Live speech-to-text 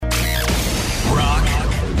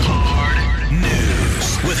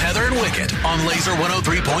on Laser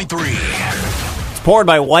 103.3. It's poured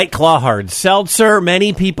by White Claw Hard Seltzer.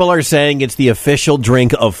 Many people are saying it's the official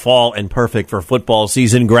drink of fall and perfect for football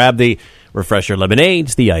season. Grab the refresher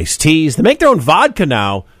lemonades, the iced teas. They make their own vodka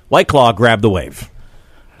now. White Claw, grab the wave.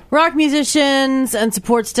 Rock musicians and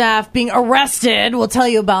support staff being arrested. We'll tell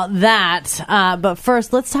you about that. But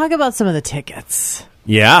first, let's talk about some of the tickets.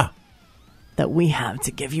 Yeah. That we have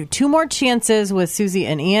to give you 2 more chances with Susie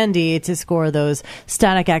and Andy to score those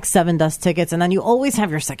Static X 7 Dust tickets. And then you always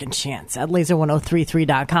have your second chance at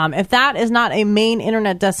laser1033.com. If that is not a main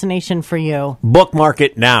internet destination for you, bookmark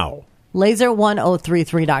it now.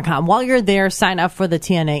 Laser1033.com. While you're there, sign up for the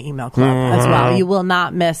TNA email club as well. You will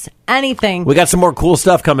not miss anything. We got some more cool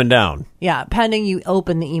stuff coming down. Yeah, pending you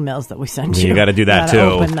open the emails that we send you. You got to do that, too.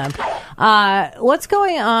 Open them. What's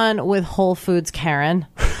going on with Whole Foods, Karen?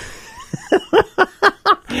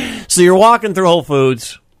 So you're walking through Whole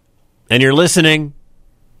Foods, and you're listening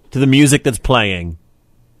to the music that's playing.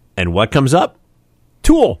 And what comes up?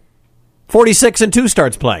 Tool. 46 and 2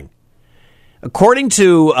 starts playing. According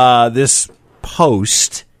to this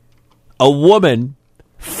post, a woman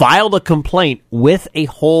filed a complaint with a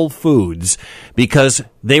Whole Foods because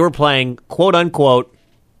they were playing, quote-unquote,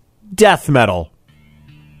 death metal.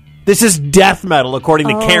 This is death metal, according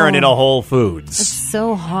to Karen in a Whole Foods. It's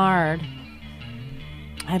so hard.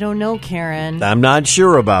 I don't know, Karen. I'm not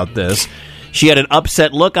sure about this. She had an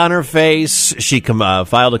upset look on her face. She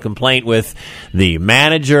filed a complaint with the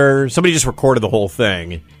manager. Somebody just recorded the whole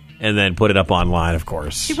thing and then put it up online, of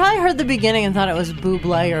course. She probably heard the beginning and thought it was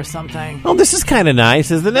Bublé or something. Oh, this is kind of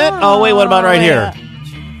nice, isn't it? Oh, wait, what about right here?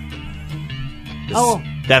 This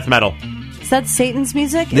death metal. Is that Satan's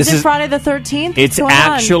music? Is it Friday the 13th? It's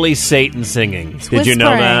actually Satan singing. Did you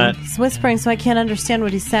know that? It's whispering, so I can't understand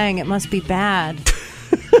what he's saying. It must be bad.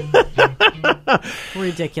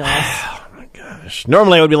 Ridiculous. Oh my gosh.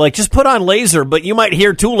 Normally I would be like, just put on Laser, but you might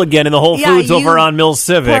hear Tool again in the Whole Foods over on Mill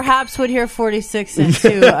Civic. Perhaps would hear 46 and 2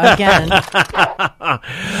 again.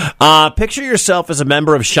 Picture yourself as a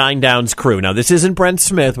member of Shinedown's crew. Now, this isn't Brent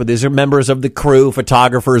Smith, but these are members of the crew,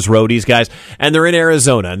 photographers, roadies, guys, and they're in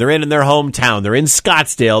Arizona, and they're in their hometown. They're in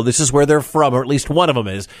Scottsdale. This is where they're from, or at least one of them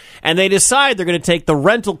is. And they decide they're going to take the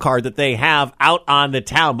rental car that they have out on the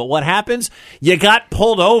town. But what happens? You got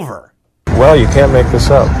pulled over. Well, you can't make this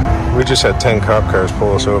up. We just had 10 cop cars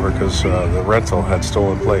pull us over because the rental had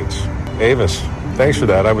stolen plates. Avis, thanks for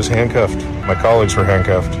that. I was handcuffed. My colleagues were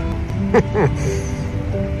handcuffed.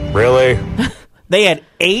 Really? They had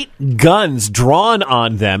 8 guns drawn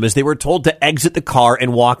on them as they were told to exit the car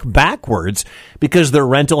and walk backwards because their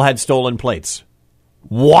rental had stolen plates.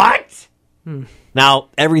 What? Now,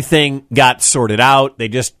 everything got sorted out.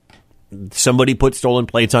 Somebody put stolen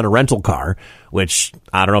plates on a rental car, which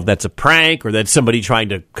I don't know if that's a prank or that's somebody trying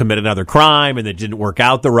to commit another crime and it didn't work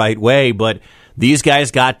out the right way. But these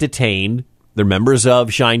guys got detained. They're members of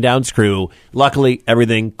Shinedown's crew. Luckily,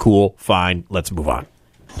 everything cool, fine. Let's move on.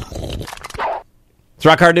 It's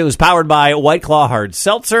Rock Hard News, powered by White Claw Hard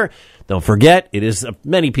Seltzer. Don't forget, it is,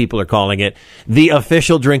 many people are calling it, the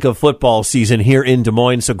official drink of football season here in Des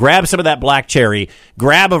Moines. So grab some of that black cherry,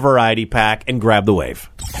 grab a variety pack, and grab the wave.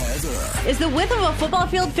 Is the width of a football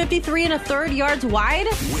field 53 1/3 yards wide?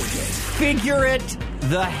 Figure it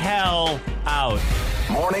the hell out.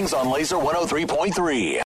 Mornings on Laser 103.3.